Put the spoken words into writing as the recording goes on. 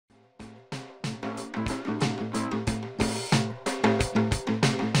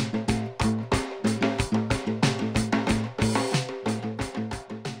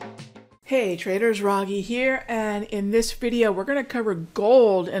Hey traders, Raghee here, and in this video we're going to cover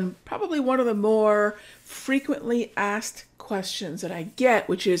gold and probably one of the more frequently asked questions that I get,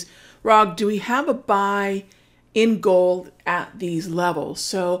 which is, Rag, do we have a buy in gold at these levels?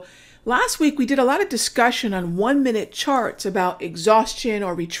 So last week we did a lot of discussion on 1-minute charts about exhaustion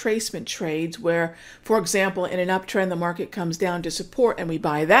or retracement trades where, for example, in an uptrend the market comes down to support and we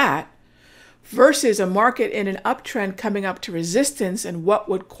buy that, versus a market in an uptrend coming up to resistance and what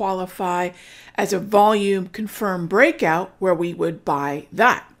would qualify as a volume confirmed breakout where we would buy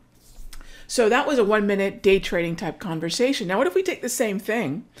that. So that was a 1-minute day trading type conversation. Now what if we take the same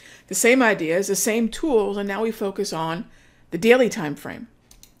thing, the same ideas, the same tools, and now we focus on the daily time frame,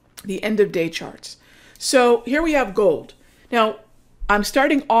 the end of day charts. So here we have gold. Now I'm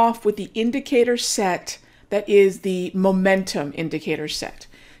starting off with the indicator set that is the momentum indicator set.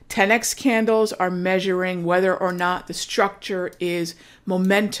 10x candles are measuring whether or not the structure is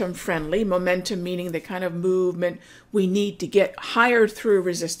momentum friendly. Momentum meaning the kind of movement we need to get higher through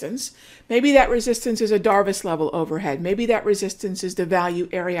resistance. Maybe that resistance is a Darvis level overhead. Maybe that resistance is the value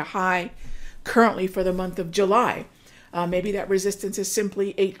area high currently for the month of July. Maybe that resistance is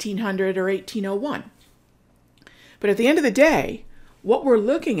simply 1800 or 1801. But at the end of the day, what we're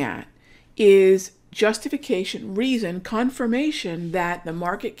looking at is justification, reason, confirmation that the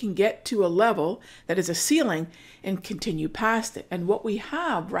market can get to a level that is a ceiling and continue past it. And what we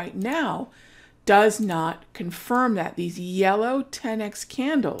have right now does not confirm that. These yellow 10x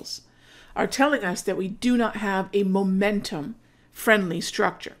candles are telling us that we do not have a momentum friendly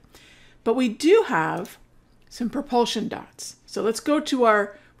structure. But we do have some propulsion dots. So let's go to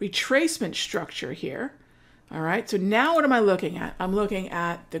our retracement structure here. All right, so now what am I looking at? I'm looking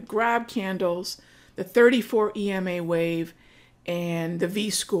at the grab candles, the 34 EMA wave, and the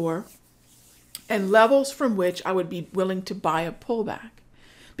V-score, and levels from which I would be willing to buy a pullback.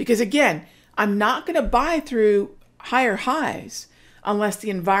 Because again, I'm not going to buy through higher highs unless the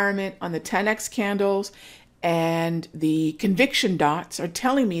environment on the 10x candles and the conviction dots are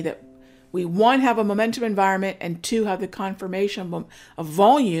telling me that we, one, have a momentum environment, and two, have the confirmation of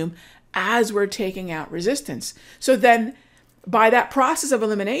volume as we're taking out resistance. So then by that process of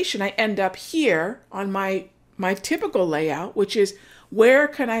elimination, I end up here on my typical layout, which is where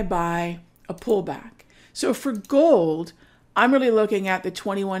can I buy a pullback? So for gold, I'm really looking at the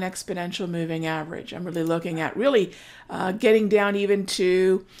 21 exponential moving average. I'm really looking at getting down even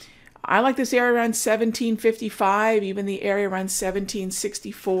to, I like this area around 1755, even the area around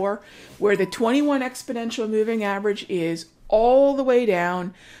 1764, where the 21 exponential moving average is all the way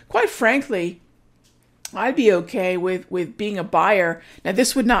down. Quite frankly, I'd be okay with being a buyer. Now,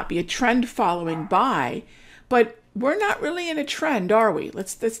 this would not be a trend following buy, but we're not really in a trend, are we?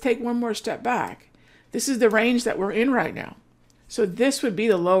 Let's take one more step back. This is the range that we're in right now. So this would be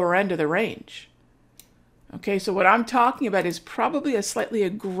the lower end of the range. Okay, so what I'm talking about is probably a slightly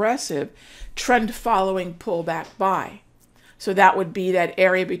aggressive trend following pullback buy. So that would be that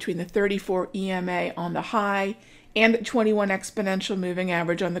area between the 34 EMA on the high and the 21 exponential moving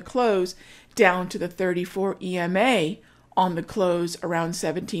average on the close down to the 34 EMA on the close around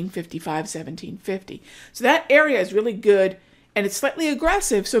 1755, 1750. So that area is really good and it's slightly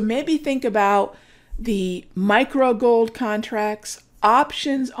aggressive. So maybe think about the micro gold contracts,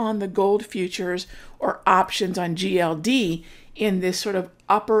 options on the gold futures, or options on GLD in this sort of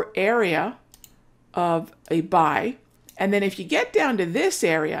upper area of a buy. And then if you get down to this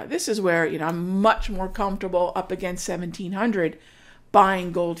area, this is where, I'm much more comfortable up against 1700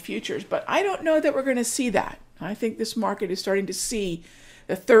 buying gold futures. But I don't know that we're going to see that. I think this market is starting to see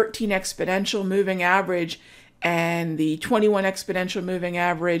the 13 exponential moving average and the 21 exponential moving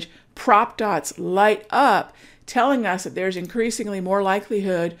average prop dots light up, telling us that there's increasingly more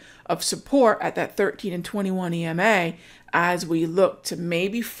likelihood of support at that 13 and 21 EMA as we look to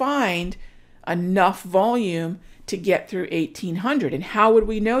maybe find enough volume to get through 1800. And how would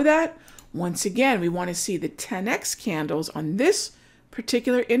we know that? Once again, we want to see the 10x candles on this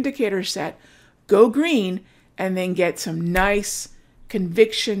particular indicator set go green and then get some nice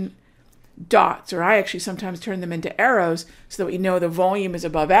conviction dots, or I actually sometimes turn them into arrows so that we know the volume is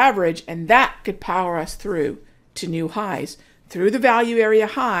above average, and that could power us through to new highs, through the value area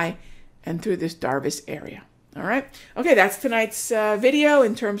high and through this Darvis area. All right. Okay, that's tonight's video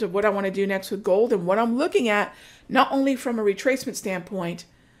in terms of what I want to do next with gold and what I'm looking at, not only from a retracement standpoint,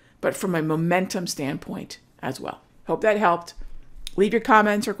 but from a momentum standpoint as well. Hope that helped. Leave your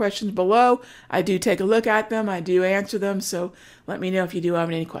comments or questions below. I do take a look at them. I do answer them. So let me know if you do have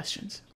any questions.